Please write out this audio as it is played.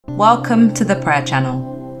Welcome to the prayer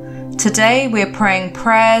channel. Today we are praying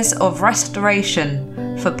prayers of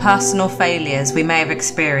restoration for personal failures we may have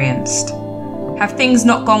experienced. Have things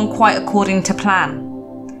not gone quite according to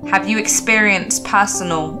plan? Have you experienced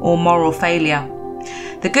personal or moral failure?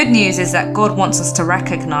 The good news is that God wants us to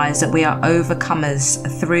recognize that we are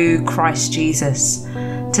overcomers through Christ Jesus.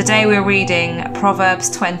 Today we're reading Proverbs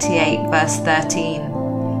 28 verse 13.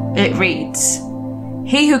 It reads,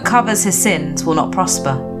 "He who covers his sins will not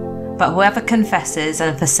prosper, but whoever confesses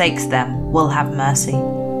and forsakes them will have mercy."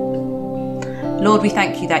 Lord, we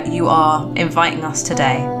thank you that you are inviting us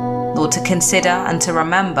today, Lord, to consider and to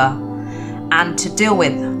remember and to deal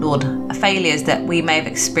with, Lord, failures that we may have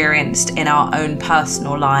experienced in our own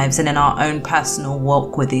personal lives and in our own personal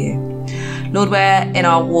walk with you. Lord, where in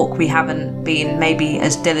our walk we haven't been maybe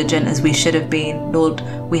as diligent as we should have been. Lord,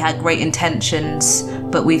 we had great intentions,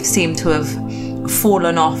 but we've seemed to have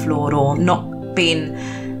fallen off, Lord, or not been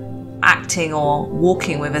acting or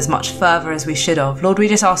walking with as much fervour as we should have. Lord, we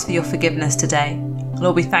just ask for your forgiveness today.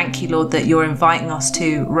 Lord, we thank you, Lord, that you're inviting us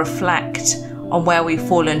to reflect on where we've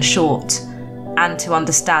fallen short and to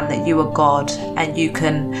understand that you are God and you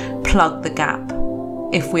can plug the gap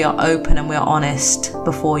if we are open and we are honest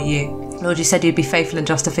before you. Lord, you said you'd be faithful and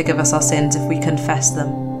just to forgive us our sins if we confess them.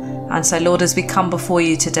 And so, Lord, as we come before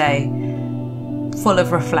you today, full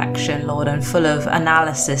of reflection, Lord, and full of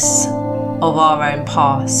analysis of our own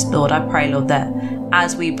past, Lord, I pray, Lord, that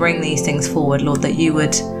as we bring these things forward, Lord, that you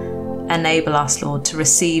would enable us, Lord, to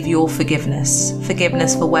receive your forgiveness.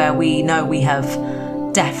 Forgiveness for where we know we have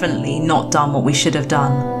definitely not done what we should have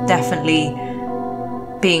done. Definitely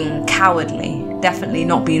being cowardly. Definitely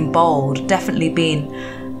not being bold. Definitely being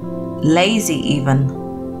lazy even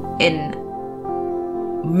in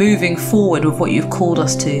moving forward with what you've called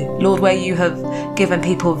us to. Lord, where you have given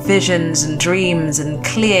people visions and dreams and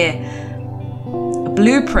clear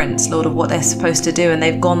blueprints, Lord, of what they're supposed to do, and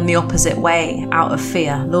they've gone the opposite way out of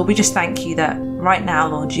fear. Lord, we just thank you that right now,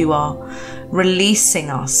 Lord, you are releasing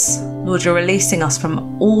us. Lord, you're releasing us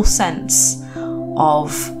from all sense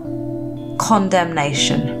of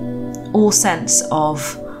condemnation, all sense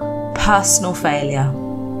of personal failure,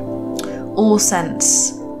 all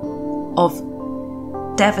sense of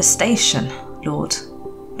devastation, Lord.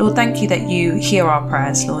 Lord, thank you that you hear our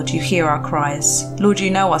prayers, Lord. You hear our cries. Lord, you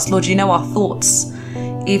know us. Lord, you know our thoughts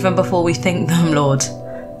even before we think them, Lord.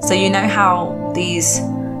 So you know how these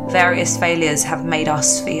various failures have made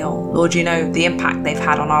us feel. Lord, you know the impact they've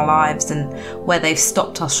had on our lives and where they've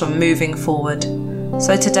stopped us from moving forward.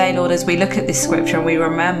 So today, Lord, as we look at this scripture and we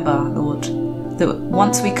remember, Lord, that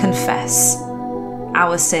once we confess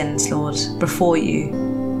our sins, Lord, before you,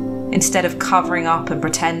 instead of covering up and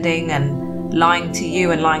pretending and lying to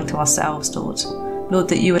you and lying to ourselves, Lord,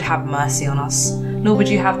 that you would have mercy on us. Lord, would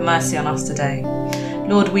you have mercy on us today?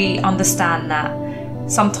 Lord, we understand that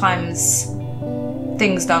sometimes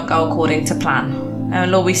things don't go according to plan.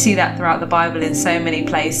 And Lord, we see that throughout the Bible in so many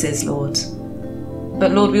places, Lord.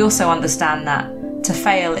 But Lord, we also understand that to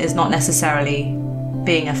fail is not necessarily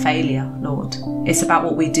being a failure, Lord. It's about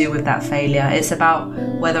what we do with that failure. It's about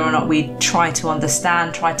whether or not we try to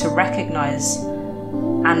understand, try to recognize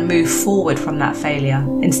and move forward from that failure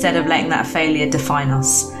instead of letting that failure define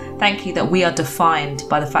us. Thank you that we are defined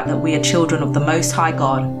by the fact that we are children of the Most High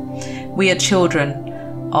God. We are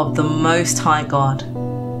children of the Most High God.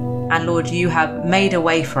 And Lord, you have made a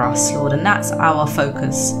way for us, Lord, and that's our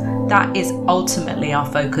focus. That is ultimately our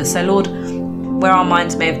focus. So Lord, where our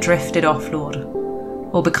minds may have drifted off, Lord,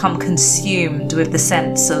 or become consumed with the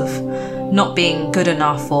sense of not being good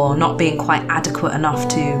enough or not being quite adequate enough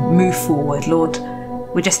to move forward, Lord,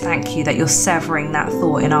 we just thank you that you're severing that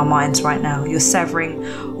thought in our minds right now. You're severing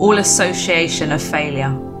all association of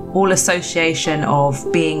failure, all association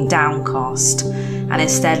of being downcast. And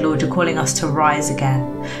instead, Lord, you're calling us to rise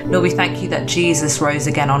again. Lord, we thank you that Jesus rose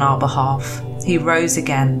again on our behalf. He rose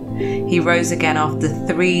again. He rose again after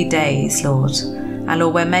 3 days, Lord. And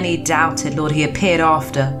Lord, where many doubted, Lord, he appeared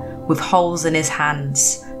after with holes in his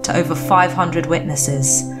hands to over 500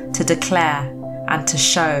 witnesses to declare and to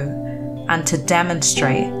show and to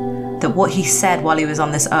demonstrate that what he said while he was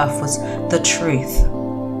on this earth was the truth.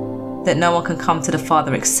 That no one can come to the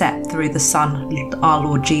Father except through the Son, our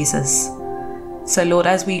Lord Jesus. So Lord,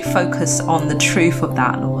 as we focus on the truth of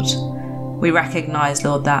that, Lord, we recognize,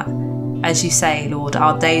 Lord, that as you say, Lord,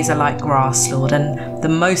 our days are like grass, Lord, and the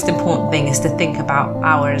most important thing is to think about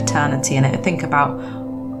our eternity and think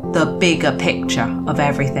about the bigger picture of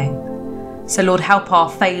everything. So Lord, help our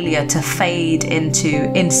failure to fade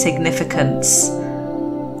into insignificance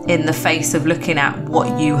in the face of looking at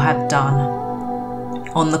what you have done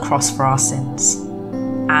on the cross for our sins.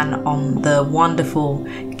 and on the wonderful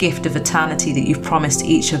gift of eternity that you've promised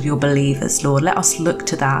each of your believers, Lord. Let us look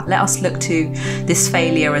to that. Let us look to this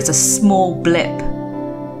failure as a small blip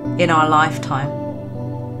in our lifetime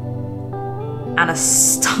and a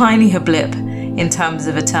tinier blip in terms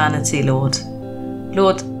of eternity, Lord.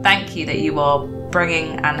 Lord, thank you that you are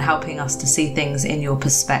bringing and helping us to see things in your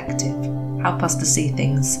perspective. Help us to see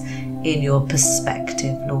things in your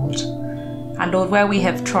perspective, Lord. And Lord, where we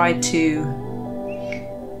have tried to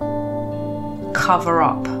cover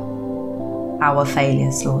up our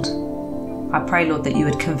failures, Lord, I pray, Lord, that you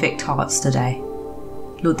would convict hearts today.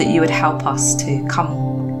 Lord, that you would help us to come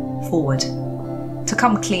forward, to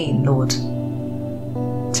come clean, Lord,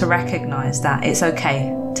 to recognise that it's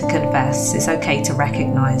okay to confess, it's okay to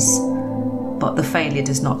recognise, but the failure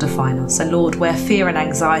does not define us. And Lord, where fear and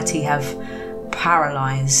anxiety have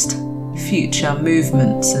paralysed future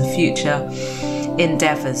movements and future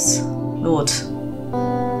endeavours, Lord,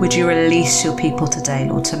 would you release your people today,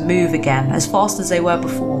 Lord, to move again as fast as they were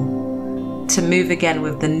before, to move again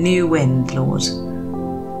with the new wind, Lord.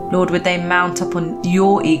 Lord, would they mount up on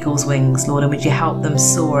your eagle's wings, Lord, and would you help them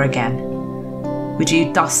soar again? Would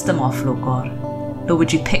you dust them off, Lord God? Lord,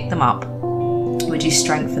 would you pick them up? Would you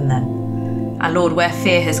strengthen them? And Lord, where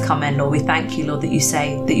fear has come in, Lord, we thank you, Lord, that you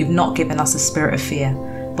say that you've not given us a spirit of fear,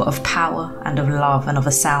 but of power and of love and of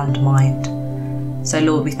a sound mind. So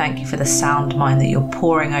Lord, we thank you for the sound mind that you're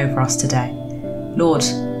pouring over us today. Lord,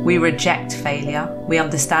 we reject failure. We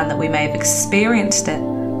understand that we may have experienced it,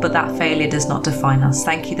 but that failure does not define us.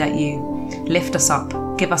 Thank you that you lift us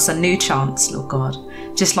up, give us a new chance, Lord God,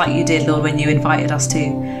 just like you did, Lord, when you invited us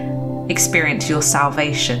to experience your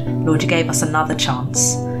salvation. Lord, you gave us another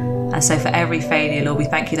chance. And so for every failure, Lord, we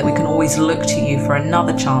thank you that we can always look to you for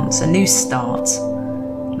another chance, a new start.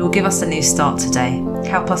 Lord, give us a new start today.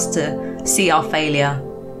 Help us to see our failure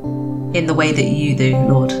in the way that you do,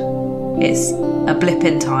 Lord. It's a blip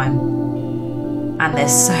in time, and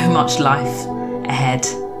there's so much life ahead.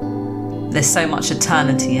 There's so much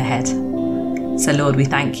eternity ahead. So Lord, we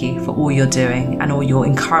thank you for all you're doing and all you're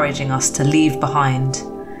encouraging us to leave behind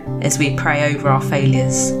as we pray over our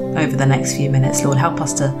failures over the next few minutes. Lord, help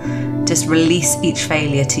us to just release each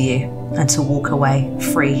failure to you and to walk away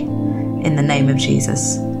free in the name of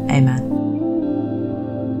Jesus. Amen.